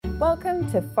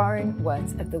Welcome to Foreign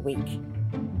Words of the Week.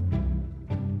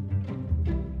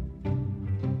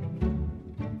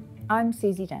 I'm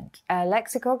Susie Dent, a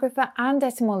lexicographer and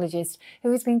etymologist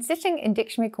who has been sitting in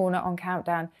Dictionary Corner on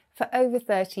Countdown for over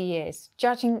 30 years,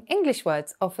 judging English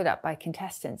words offered up by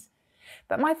contestants.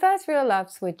 But my first real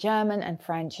loves were German and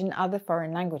French and other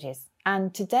foreign languages.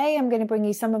 And today I'm going to bring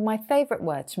you some of my favourite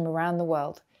words from around the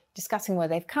world, discussing where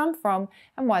they've come from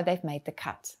and why they've made the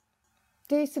cut.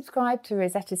 Do subscribe to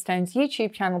Rosetta Stone's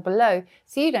YouTube channel below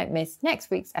so you don't miss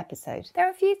next week's episode. There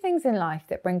are a few things in life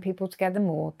that bring people together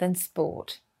more than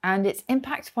sport, and its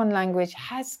impact upon language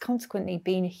has consequently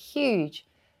been huge.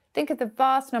 Think of the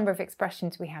vast number of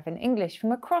expressions we have in English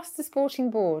from across the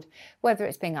sporting board, whether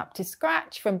it's being up to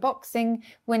scratch from boxing,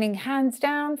 winning hands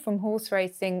down from horse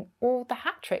racing, or the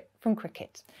hat trick from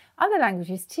cricket. Other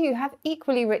languages too have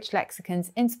equally rich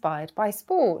lexicons inspired by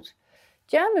sport.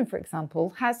 German, for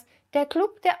example, has Der Club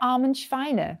der armen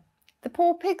Schweine, the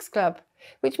Poor Pigs Club,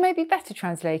 which may be better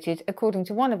translated, according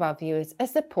to one of our viewers,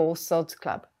 as the Poor Sods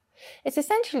Club. It's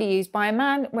essentially used by a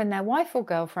man when their wife or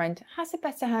girlfriend has a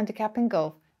better handicap in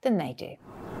golf than they do.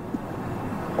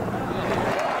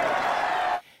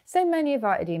 So many of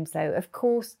our idioms, though, of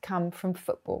course, come from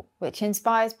football, which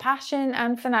inspires passion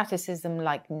and fanaticism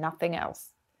like nothing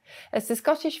else. As the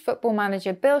Scottish football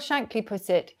manager Bill Shankly put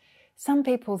it, some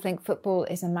people think football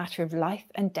is a matter of life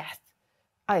and death.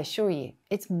 I assure you,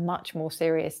 it's much more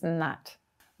serious than that.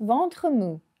 Ventre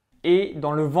mou. Et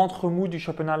dans le ventre mou du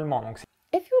championnat allemand. Donc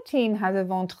if your team has a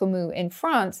ventre mou in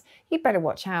France, you'd better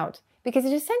watch out, because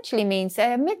it essentially means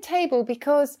they're mid-table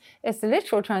because, as the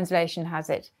literal translation has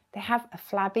it, they have a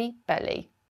flabby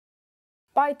belly.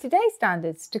 By today's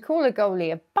standards, to call a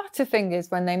goalie a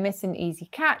butterfingers when they miss an easy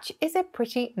catch is a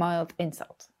pretty mild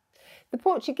insult. The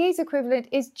Portuguese equivalent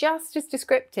is just as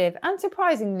descriptive and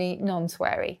surprisingly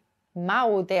non-sweary.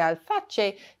 Mão de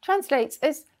alface translates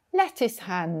as lettuce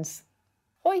hands.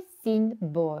 Hoisin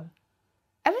boa.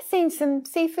 Ever seen some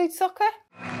seafood soccer?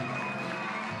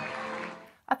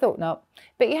 I thought not,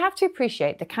 but you have to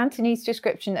appreciate the Cantonese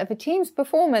description of a team's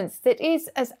performance that is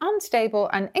as unstable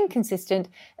and inconsistent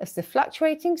as the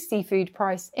fluctuating seafood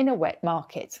price in a wet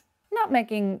market.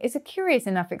 Nutmegging is a curious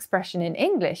enough expression in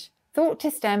English, thought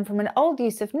to stem from an old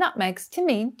use of nutmegs to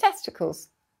mean testicles.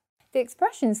 The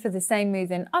expressions for the same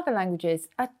mood in other languages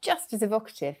are just as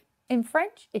evocative. In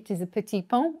French, it is a petit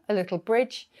pont, a little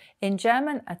bridge. In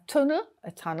German, a tunnel,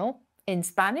 a tunnel. In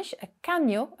Spanish, a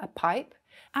caño, a pipe.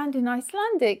 And in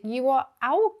Icelandic, you are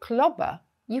klobber,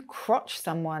 you crotch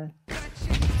someone.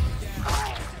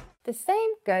 The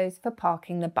same goes for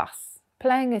parking the bus,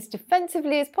 playing as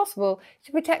defensively as possible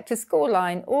to protect a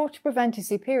scoreline or to prevent a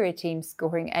superior team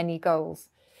scoring any goals.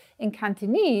 In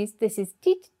Cantonese, this is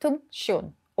tit tum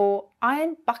shun, or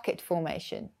iron bucket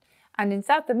formation. And in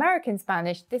South American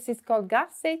Spanish, this is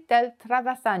colgarse del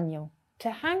travesaño,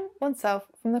 to hang oneself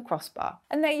from the crossbar.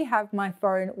 And there you have my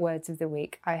foreign words of the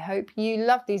week. I hope you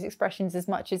love these expressions as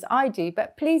much as I do,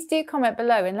 but please do comment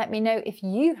below and let me know if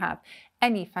you have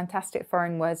any fantastic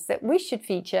foreign words that we should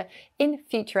feature in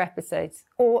future episodes,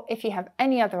 or if you have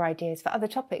any other ideas for other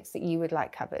topics that you would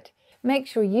like covered. Make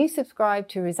sure you subscribe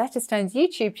to Rosetta Stone's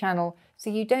YouTube channel so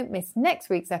you don't miss next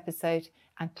week's episode,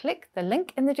 and click the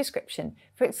link in the description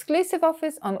for exclusive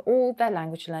offers on all their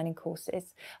language learning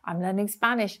courses. I'm learning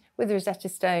Spanish with Rosetta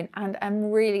Stone and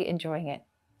I'm really enjoying it.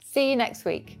 See you next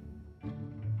week.